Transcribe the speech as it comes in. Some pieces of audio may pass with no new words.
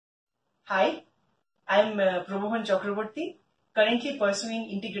Hi, I'm Prabahan Chakraborty, currently pursuing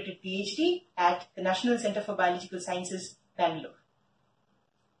integrated PhD at the National Centre for Biological Sciences, Bangalore.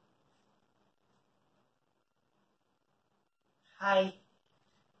 Hi,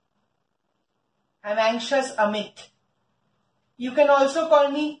 I'm anxious Amit. You can also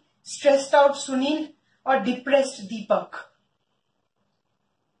call me stressed out Sunil or depressed Deepak.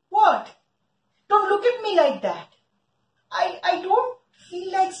 What? Don't look at me like that. I don't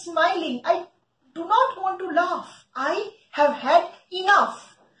feel like smiling. I do not want to laugh. I have had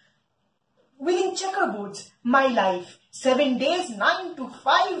enough. Winning checkerboards, my life. 7 days, 9 to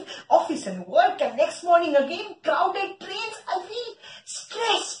 5, office and work, and next morning again, crowded trains. I feel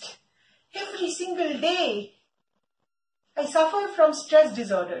stressed every single day. I suffer from stress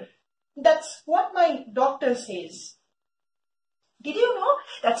disorder. That's what my doctor says. Did you know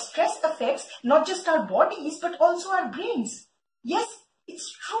that stress affects not just our bodies but also our brains? Yes,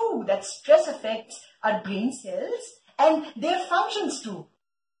 it's true that stress affects our brain cells and their functions too.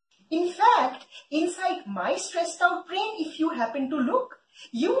 In fact, inside my stressed out brain, if you happen to look,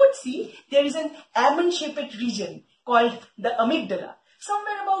 you would see there is an almond-shaped region called the amygdala,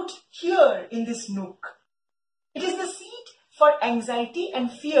 somewhere about here in this nook. It is the seat for anxiety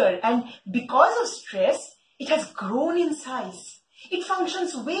and fear, and because of stress, it has grown in size. It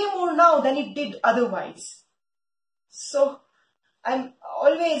functions way more now than it did otherwise. So, I'm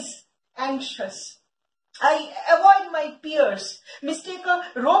always anxious. I avoid my peers, mistake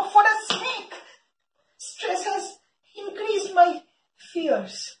a rope for a snake. Stress has increased my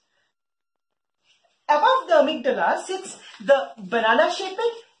fears. Above the amygdala sits the banana-shaped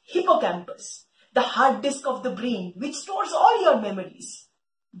hippocampus, the hard disk of the brain, which stores all your memories.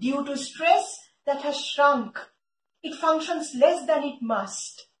 Due to stress that has shrunk, it functions less than it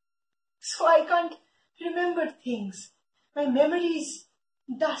must. So I can't remember things. My memory is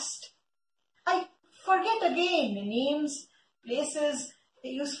dust. I forget again names, places,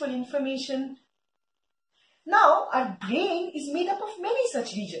 useful information. Now our brain is made up of many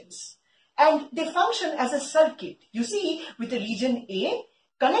such regions, and they function as a circuit. You see, with a region A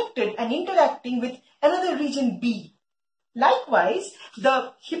connected and interacting with another region B. Likewise,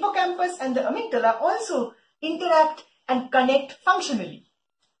 the hippocampus and the amygdala also interact and connect functionally.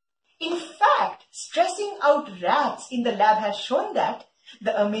 In fact, stressing out rats in the lab has shown that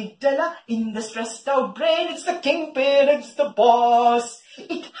the amygdala in the stressed out brain, it's the kingpin, it's the boss.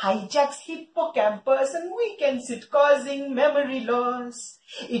 It hijacks hippocampus and weakens it, causing memory loss.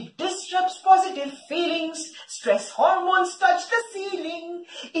 It disrupts positive feelings. Stress hormones touch the ceiling.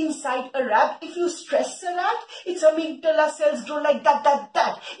 Inside a rat, if you stress a rat, its amygdala cells don't like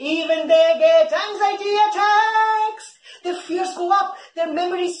that. Even they get anxiety attacks. Their fears go up, their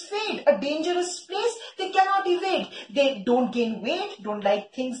memories fade. A dangerous place they cannot evade. They don't gain weight, don't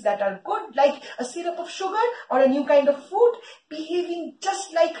like things that are good, like a syrup of sugar or a new kind of food, behaving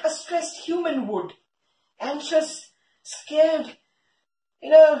just like a stressed human would. Anxious, scared,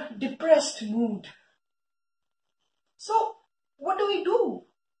 in a depressed mood. So, what do we do?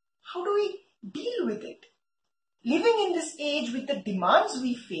 How do we deal with it? Living in this age with the demands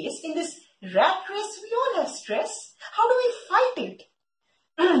we face, in this rat race, we all have stress. How do we fight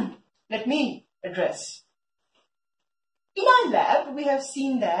it? Let me address. In our lab, we have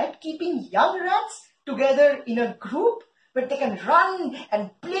seen that keeping young rats together in a group where they can run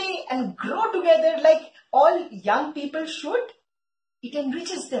and play and grow together like all young people should, it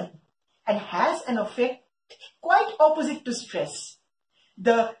enriches them and has an effect quite opposite to stress.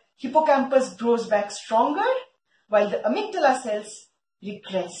 The hippocampus grows back stronger while the amygdala cells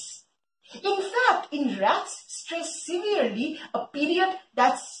regress. In fact, in rats stressed severely, a period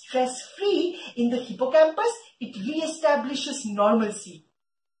that's stress-free in the hippocampus, it re-establishes normalcy.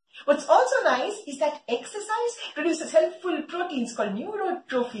 What's also nice is that exercise produces helpful proteins called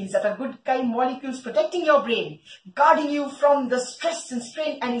neurotrophins that are good kind molecules protecting your brain, guarding you from the stress and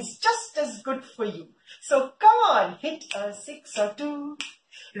strain, and is just as good for you. So come on, hit a 6 or 2.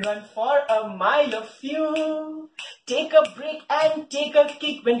 Run for a mile or few. Take a break and take a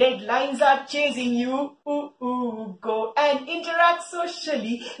kick when deadlines are chasing you. Go and interact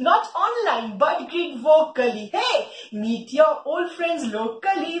socially, not online but greet vocally. Hey, meet your old friends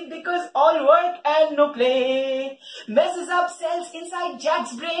locally because all work and no play messes up cells inside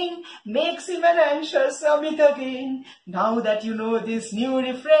Jack's brain, makes him an anxious Amit again. Now that you know this new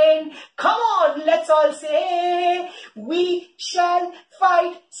refrain, come on, let's all say, we shall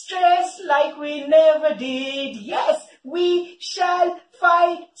fight stress like we never did. Yes, we shall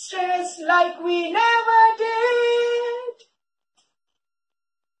fight stress like we never did.